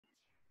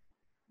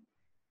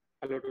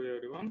Hello to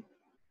everyone.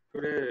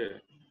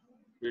 Today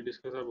we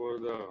discuss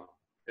about the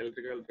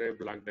electrical drive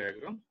block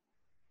diagram.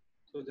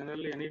 So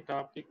generally any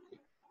topic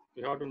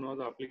we have to know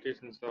the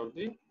applications of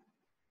the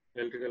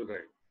electrical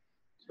drive.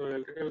 So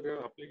electrical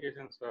drive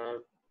applications are,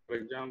 for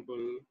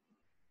example,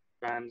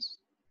 fans,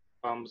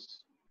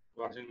 pumps,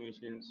 washing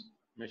machines,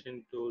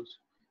 machine tools,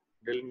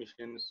 drill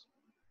machines,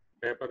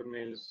 paper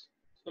mills.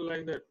 So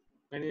like that,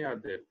 many are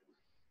there.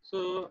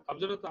 So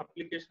observe the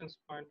applications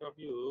point of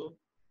view,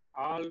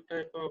 all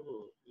type of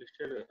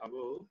listed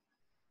above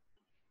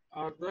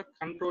are the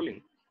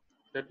controlling.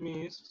 That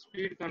means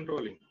speed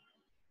controlling.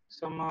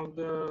 Some of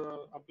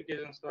the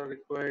applications are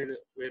required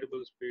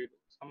variable speed.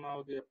 Some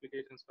of the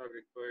applications are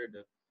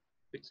required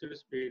fixed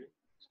speed.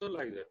 So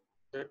like that.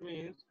 That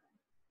means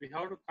we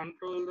have to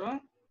control the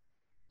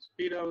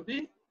speed of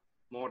the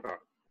motor.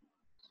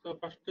 So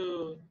first,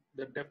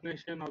 the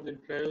definition of the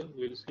drive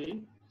we'll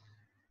see.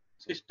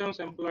 Systems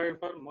employed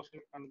for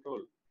motion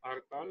control are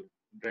called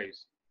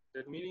drives.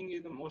 That meaning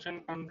is the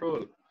motion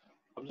control.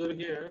 Observe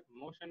here,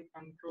 motion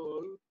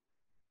control.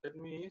 That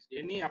means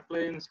any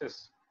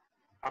appliances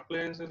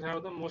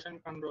have the motion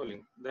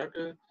controlling. That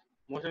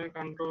motion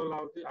control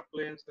of the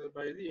appliances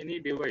by the any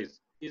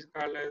device is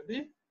called as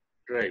the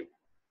drive.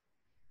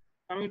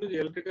 Coming to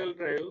the electrical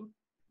drive,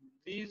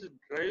 these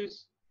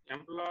drives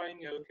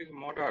employing electric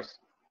motors,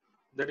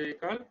 that is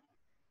called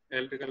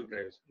electrical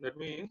drives. That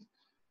means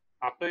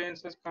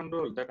appliances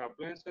control. That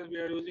appliances we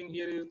are using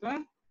here is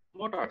the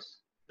motors,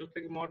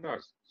 electric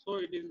motors. So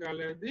it is called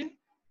as the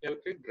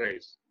electric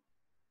drives.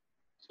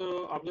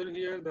 So observe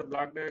here the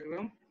block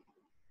diagram.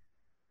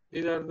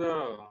 These are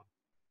the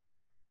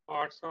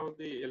parts of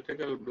the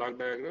electrical block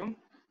diagram.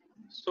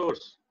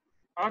 Source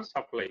or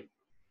supply,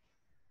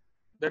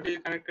 that is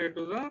connected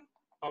to the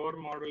power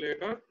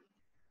modulator.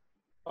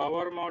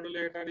 Power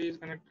modulator is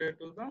connected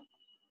to the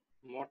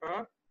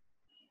motor.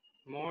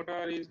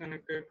 Motor is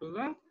connected to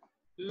the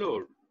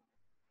load.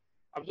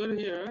 Observe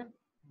here,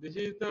 this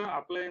is the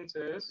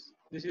appliances,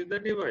 this is the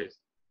device.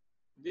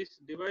 This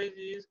device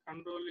is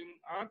controlling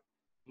or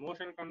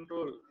motion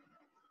control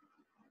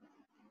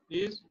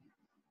is,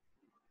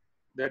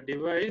 the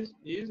device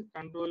is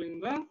controlling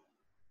the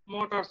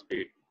motor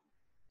speed.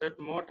 That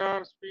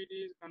motor speed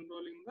is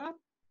controlling the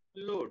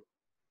load.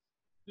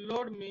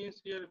 Load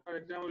means here, for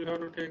example, you have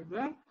to take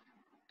the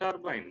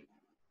turbine.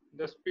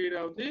 The speed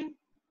of the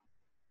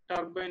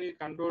turbine is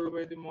controlled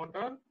by the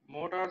motor.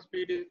 Motor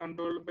speed is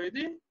controlled by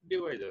the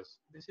devices.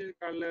 This is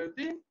called as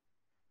the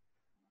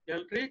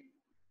electric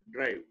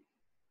drive.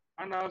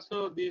 And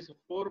also these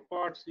four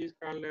parts is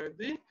called as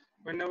the,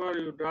 whenever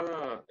you draw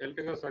the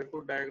electrical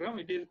circuit diagram,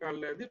 it is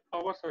called as the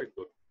power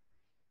circuit.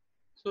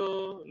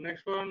 So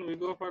next one we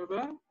go for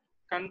the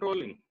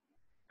controlling.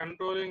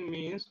 Controlling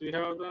means we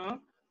have the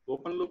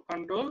open loop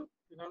control,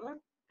 we have the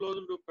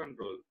closed loop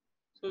control.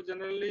 So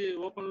generally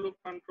open loop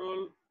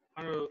control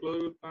and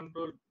closed loop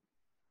control,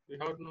 we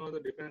have to know the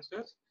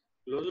differences.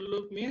 Closed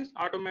loop means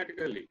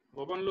automatically.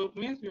 Open loop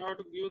means you have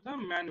to give the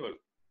manual.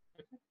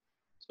 Okay.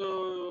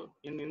 So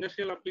in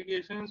industrial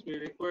applications, we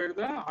require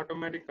the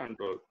automatic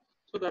control.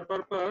 So that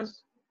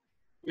purpose,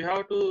 we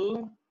have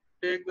to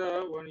take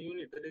the one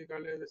unit that is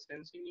called as the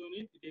sensing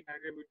unit. It is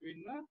connected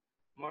between the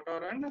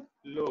motor and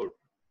load.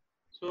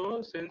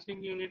 So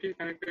sensing unit is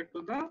connected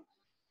to the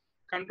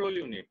control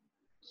unit.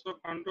 So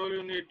control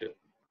unit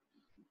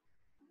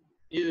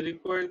is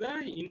required the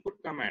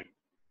input command,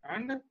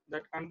 and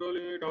that control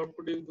unit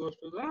output is goes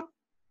to the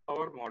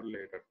power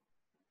modulator.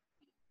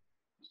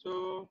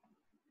 So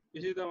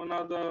this is the one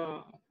of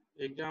the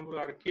example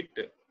or kit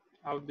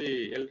of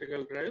the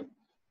electrical drive.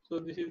 So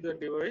this is the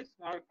device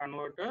or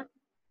converter.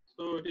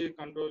 So it is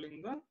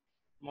controlling the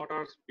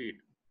motor speed.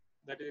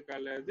 That is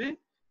called as the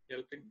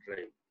electric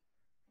drive.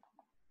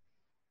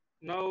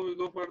 Now we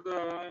go for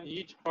the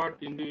each part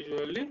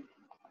individually.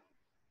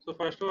 So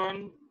first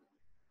one,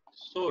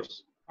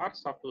 source or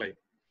supply.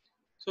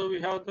 So we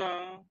have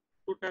the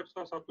two types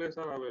of supplies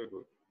are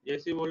available: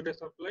 AC voltage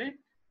supply,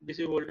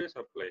 DC voltage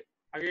supply.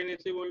 Again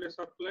AC voltage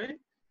supply,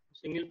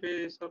 single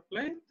phase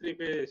supply, three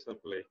phase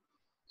supply.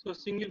 So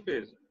single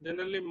phase,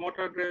 generally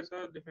motor drives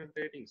are different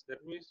ratings.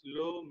 That means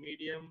low,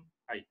 medium,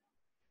 high.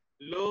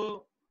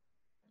 Low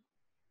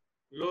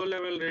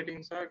level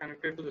ratings are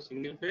connected to the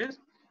single phase,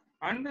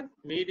 and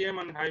medium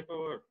and high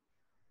power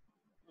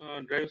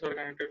drives are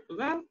connected to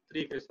the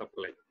three phase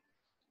supply.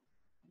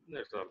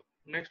 That's all.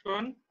 Next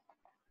one,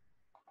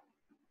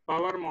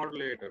 power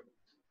modulator.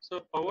 So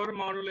power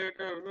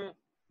modulator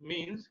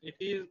means it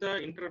is the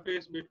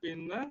interface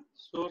between the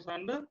source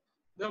and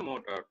the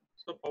motor.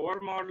 So power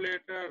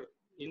modulator,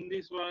 in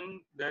this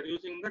one they are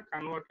using the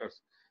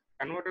converters.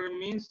 Converter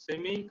means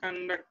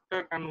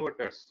semiconductor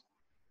converters.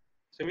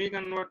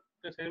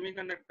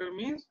 Semiconductor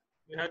means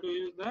we have to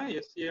use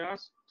the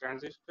SCRs,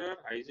 transistor,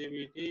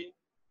 IGBT,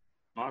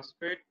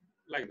 MOSFET,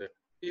 like that.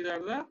 These are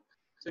the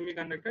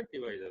semiconductor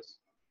devices.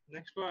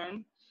 Next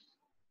one,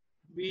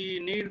 we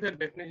need the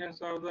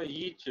definitions of the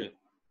each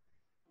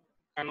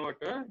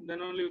converter,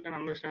 then only you can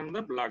understand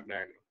the block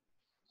diagram.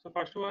 So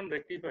first one,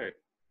 rectifier.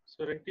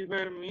 So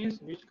rectifier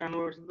means which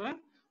converts the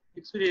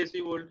fixed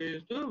AC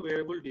voltage to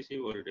variable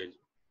DC voltage.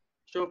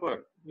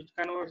 Chopper, which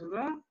converts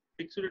the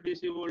fixed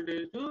DC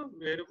voltage to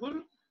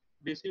variable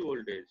DC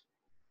voltage.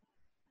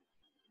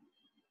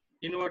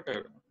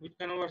 Inverter, which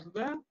converts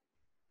the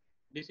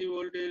DC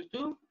voltage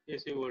to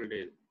AC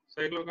voltage.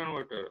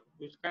 Cycloconverter,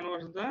 which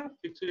converts the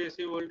fixed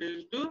AC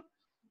voltage to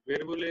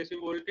variable AC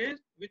voltage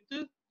with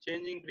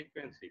changing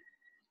frequency.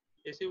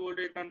 AC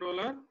voltage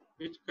controller,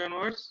 which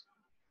converts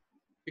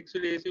fixed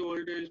AC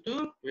voltage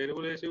to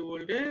variable AC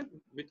voltage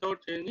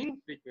without changing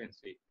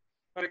frequency.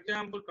 For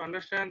example, to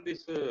understand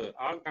this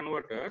all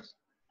converters,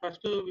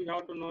 first we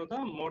have to know the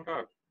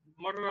motor.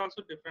 Motor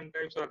also different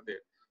types are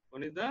there.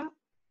 One is the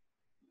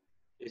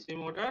AC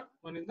motor,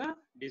 one is the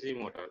DC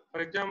motor.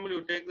 For example,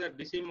 you take the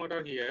DC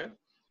motor here.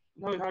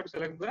 Now you have to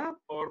select the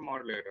power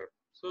modulator.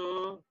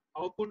 So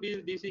output is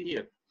DC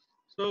here.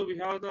 So we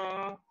have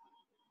the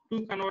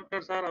two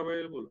converters are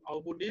available.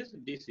 Output is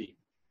DC.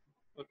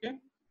 Okay.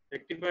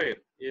 Rectifier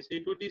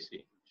AC to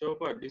DC.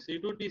 Chopper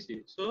DC to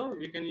DC. So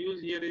we can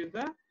use here is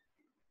the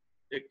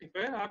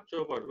rectifier or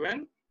chopper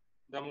when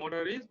the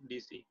motor is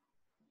DC.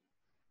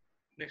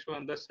 Next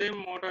one, the same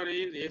motor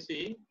is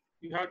AC.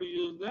 You have to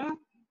use the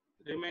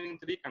remaining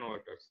three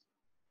converters.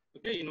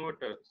 Okay,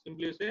 inverter.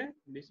 Simply say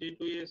DC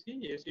to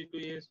AC, AC to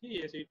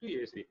AC, AC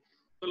to AC.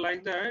 So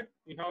like that,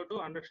 we have to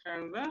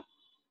understand the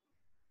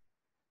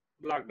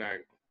block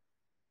diagram.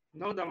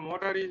 Now the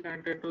motor is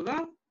connected to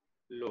the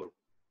load.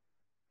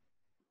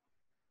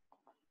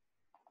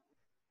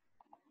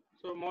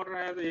 So motor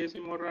has AC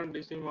motor and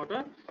DC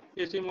motor.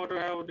 AC motor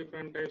have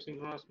different types: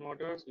 synchronous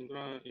motors,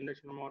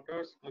 induction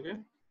motors, okay,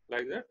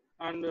 like that.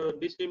 And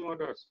DC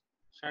motors,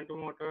 shunt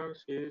motor,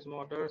 series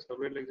motor,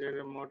 separate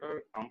excited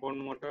motor, compound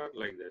motor,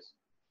 like this.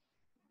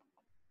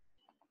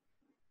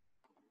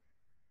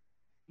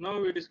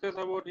 Now we discuss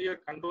about here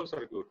control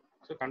circuit.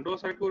 So control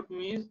circuit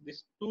means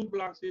this two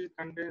blocks is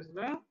contains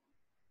the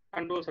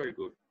control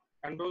circuit.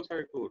 Control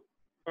circuit.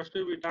 First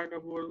we talk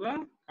about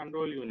the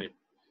control unit,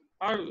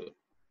 or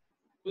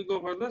we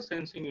go for the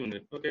sensing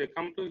unit. Okay,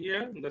 come to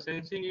here. The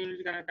sensing unit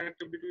is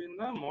connected between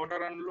the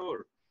motor and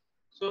load.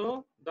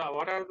 So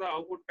what are the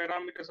output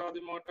parameters of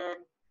the motor?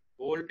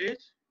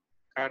 Voltage,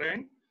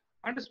 current,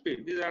 and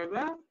speed. These are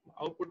the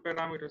output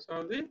parameters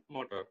of the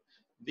motor.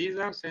 These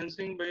are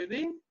sensing by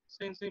the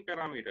sensing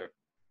parameter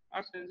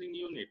or sensing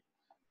unit.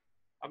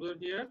 Observe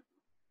here.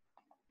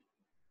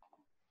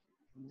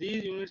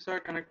 These units are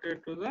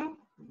connected to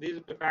these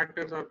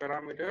factors or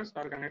parameters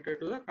are connected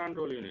to the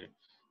control unit.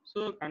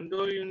 So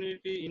control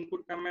unit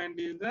input command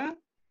is the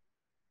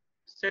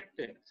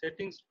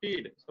setting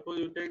speed. Suppose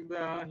you take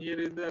here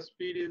is the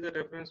speed is the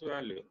reference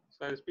value.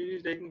 So speed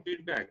is taking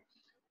feedback.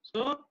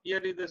 So here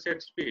is the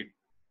set speed.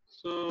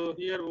 So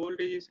here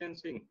voltage is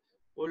sensing,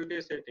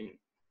 voltage setting.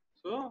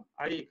 So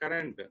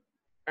current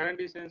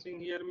is sensing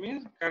here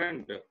means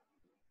current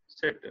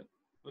set.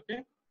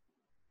 Okay.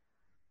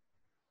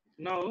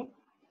 Now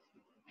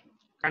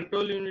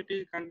control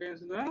unity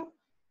contains the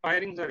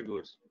firing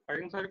circuits.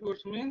 Firing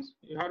circuits means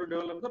you have to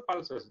develop the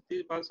pulses.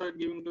 These pulses are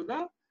given to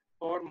the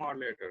power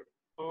modulator.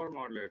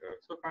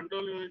 So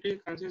control unity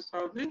consists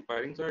of the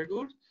firing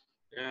circuits,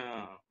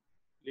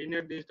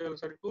 linear digital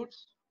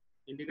circuits,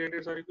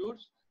 integrated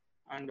circuits,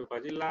 and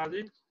fuzzy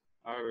logic,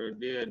 or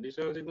the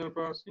digital signal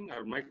processing,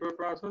 or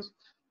microprocessors.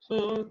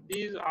 So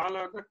these all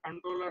are the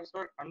controllers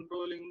are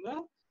controlling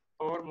the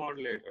power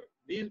modulator.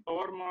 These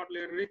power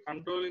modulator is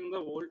controlling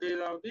the voltage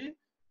of the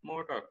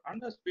motor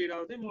and the speed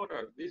of the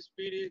motor. This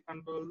speed is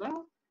control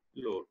the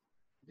load.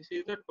 This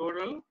is the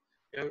total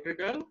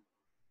electrical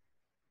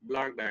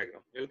block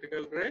diagram.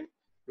 Electrical drive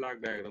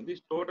block diagram.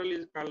 This total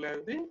is called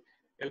as the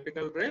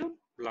electrical drive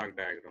block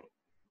diagram.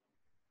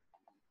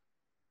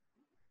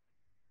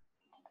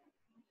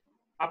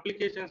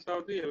 Applications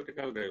of the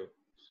electrical drive.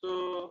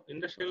 So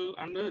industrial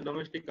and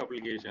domestic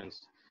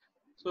applications.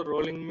 So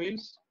rolling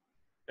mills,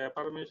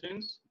 paper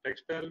machines,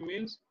 textile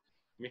mills,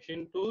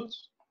 machine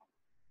tools,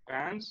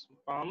 fans,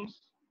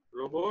 pumps,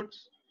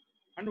 robots,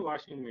 and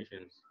washing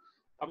machines.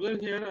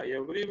 Observe here,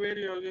 everywhere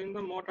you are using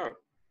the motor.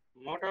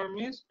 Motor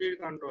means speed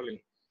controlling.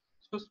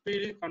 So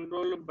speed is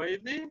controlled by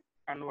the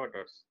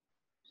converters.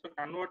 So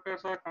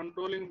converters are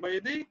controlling by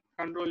the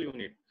control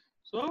unit.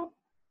 So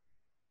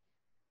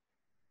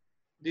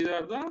these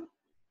are the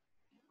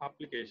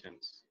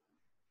applications.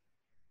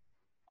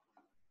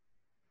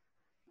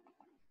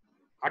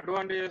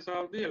 Advantages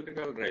of the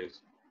electrical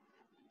drives.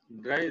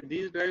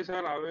 These drives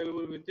are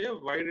available with a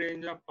wide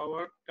range of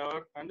power,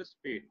 torque, and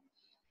speed.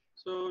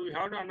 So we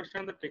have to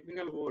understand the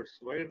technical words.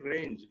 Wide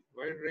range.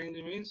 Wide range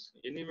means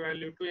any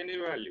value to any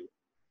value.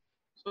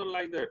 So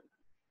like that,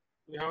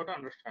 we have to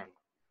understand.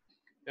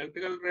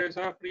 Electrical drives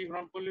are free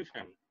from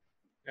pollution.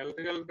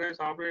 Electrical drives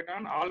operate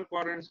on all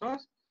quadrants of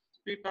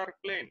speed torque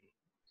plane.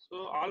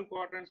 So all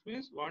quadrants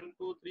means 1,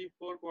 2, 3,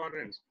 4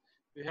 quadrants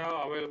we have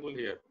available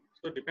here.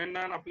 So depend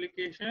on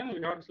application,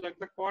 we have to select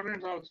the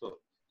quadrants also.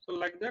 So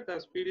like that, the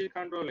speed is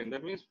controlling.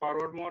 That means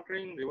forward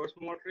motoring, reverse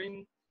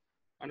motoring,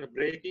 and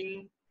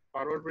braking,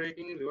 forward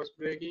braking, reverse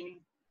braking,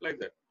 like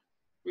that.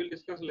 We'll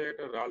discuss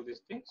later all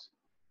these things.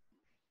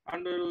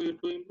 and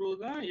to improve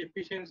the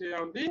efficiency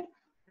of the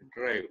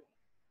drive.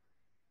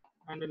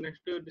 And the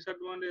next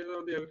disadvantage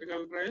of the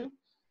electrical drive,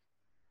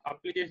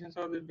 applications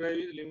of the drive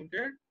is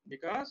limited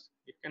because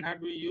it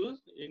cannot be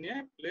used in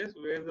a place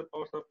where the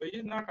power supply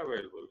is not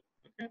available.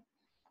 Okay,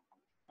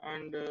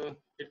 and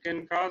it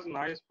can cause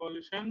noise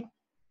pollution.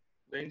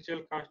 The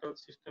initial cost of the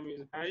system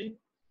is high.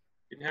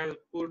 It has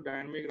poor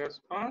dynamic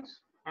response,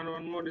 and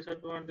one more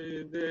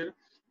disadvantage is there,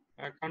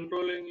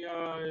 controlling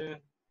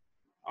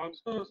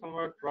also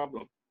somewhat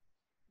problem.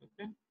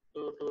 Okay,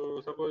 so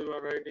to suppose you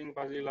are writing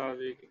fuzzy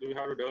logic, you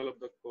have to develop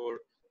the code,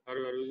 or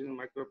you are using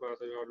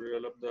microprocessor, you have to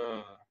develop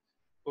the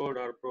code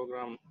or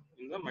program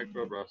in the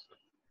microprocessor.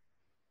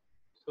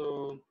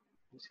 So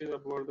this is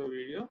about the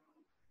video.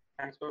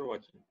 Thanks for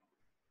watching.